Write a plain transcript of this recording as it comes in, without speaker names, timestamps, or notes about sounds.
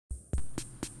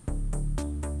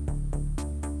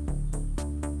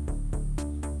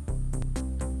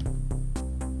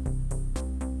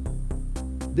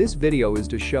This video is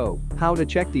to show how to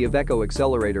check the IVECO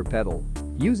accelerator pedal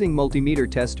using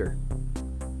multimeter tester.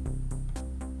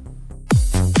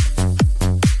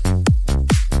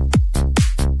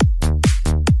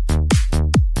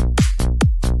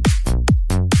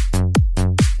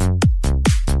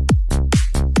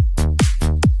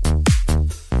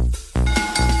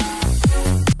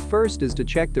 First is to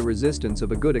check the resistance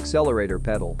of a good accelerator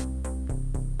pedal.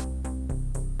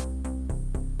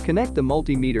 Connect the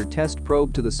multimeter test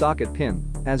probe to the socket pin,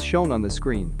 as shown on the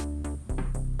screen.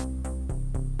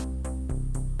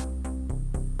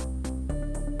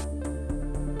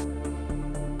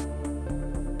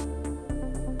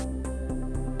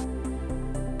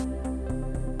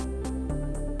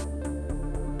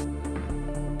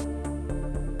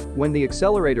 When the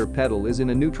accelerator pedal is in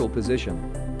a neutral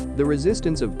position, the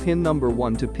resistance of pin number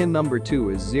 1 to pin number 2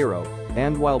 is 0,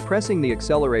 and while pressing the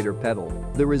accelerator pedal,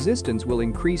 the resistance will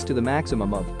increase to the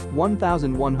maximum of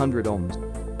 1100 ohms.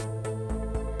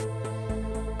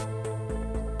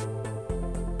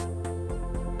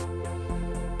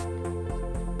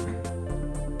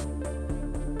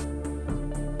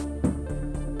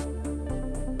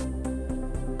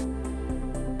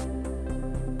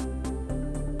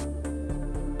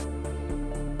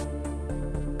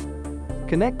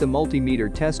 Connect the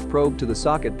multimeter test probe to the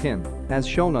socket pin, as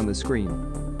shown on the screen.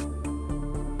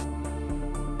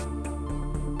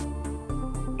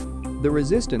 The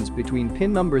resistance between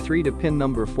pin number 3 to pin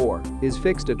number 4 is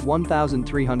fixed at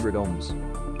 1300 ohms.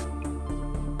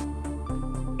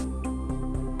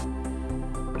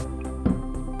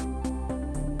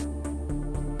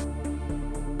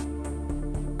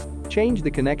 Change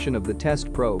the connection of the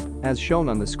test probe, as shown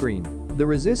on the screen. The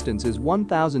resistance is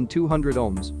 1200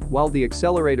 ohms, while the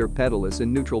accelerator pedal is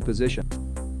in neutral position.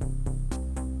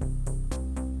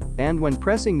 And when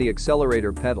pressing the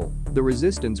accelerator pedal, the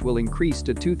resistance will increase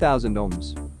to 2000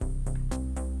 ohms.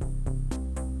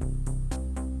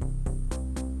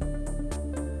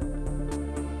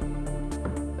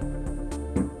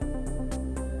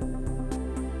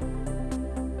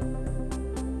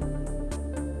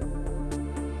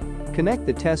 Connect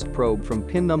the test probe from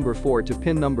pin number 4 to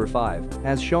pin number 5,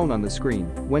 as shown on the screen.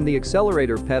 When the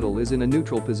accelerator pedal is in a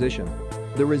neutral position,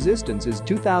 the resistance is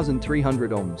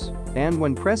 2300 ohms, and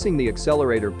when pressing the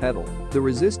accelerator pedal, the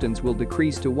resistance will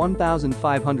decrease to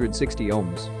 1560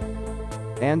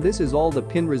 ohms. And this is all the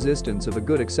pin resistance of a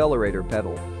good accelerator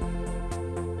pedal.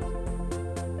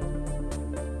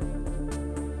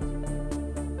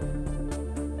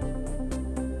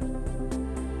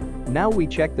 Now we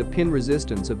check the pin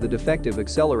resistance of the defective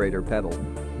accelerator pedal.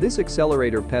 This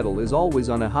accelerator pedal is always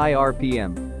on a high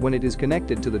RPM when it is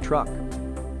connected to the truck.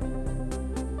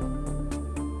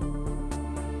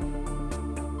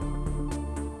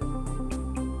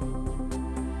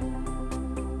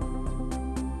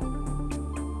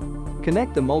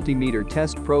 Connect the multimeter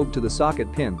test probe to the socket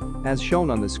pin, as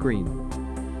shown on the screen.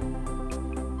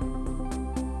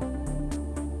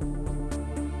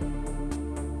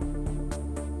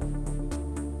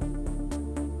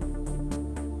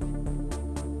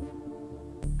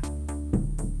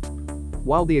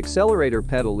 While the accelerator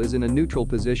pedal is in a neutral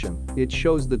position, it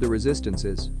shows that the resistance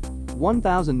is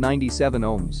 1097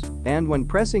 ohms, and when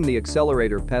pressing the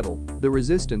accelerator pedal, the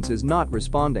resistance is not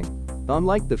responding.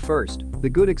 Unlike the first, the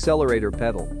good accelerator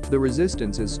pedal, the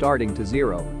resistance is starting to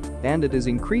 0, and it is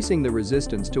increasing the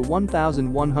resistance to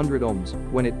 1100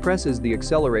 ohms when it presses the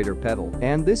accelerator pedal,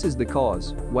 and this is the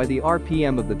cause why the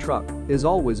RPM of the truck is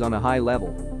always on a high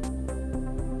level.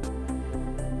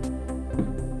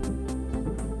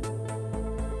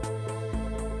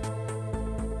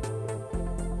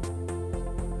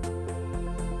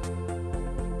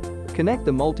 Connect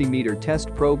the multimeter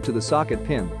test probe to the socket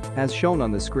pin, as shown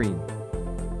on the screen.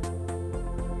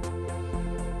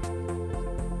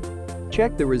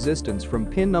 Check the resistance from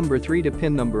pin number 3 to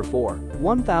pin number 4.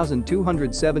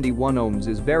 1271 ohms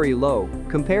is very low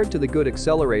compared to the good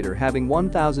accelerator having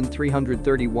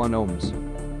 1331 ohms.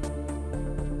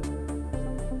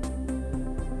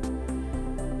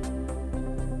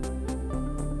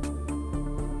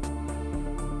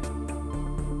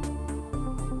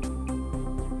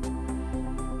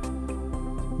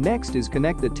 Next is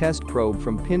connect the test probe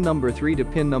from pin number 3 to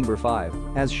pin number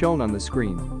 5, as shown on the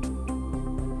screen.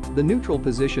 The neutral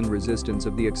position resistance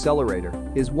of the accelerator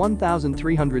is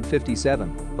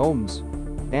 1357 ohms.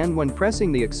 And when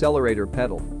pressing the accelerator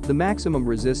pedal, the maximum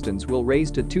resistance will raise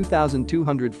to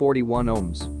 2241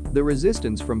 ohms. The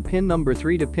resistance from pin number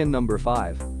 3 to pin number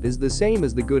 5 is the same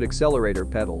as the good accelerator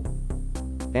pedal.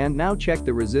 And now check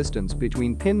the resistance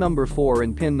between pin number 4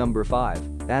 and pin number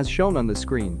 5, as shown on the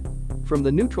screen. From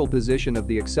the neutral position of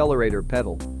the accelerator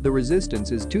pedal, the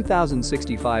resistance is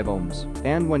 2065 ohms,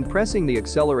 and when pressing the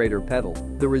accelerator pedal,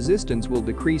 the resistance will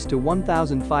decrease to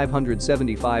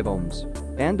 1575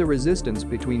 ohms. And the resistance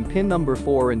between pin number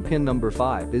 4 and pin number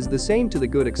 5 is the same to the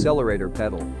good accelerator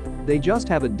pedal. They just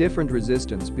have a different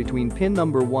resistance between pin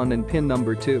number 1 and pin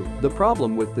number 2. The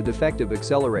problem with the defective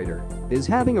accelerator is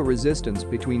having a resistance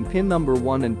between pin number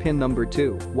 1 and pin number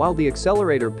 2 while the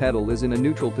accelerator pedal is in a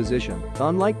neutral position.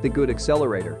 Unlike the good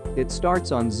accelerator, it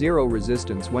starts on zero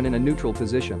resistance when in a neutral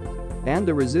position, and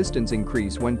the resistance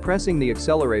increase when pressing the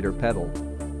accelerator pedal.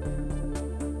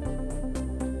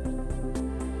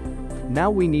 Now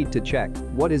we need to check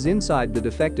what is inside the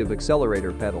defective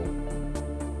accelerator pedal.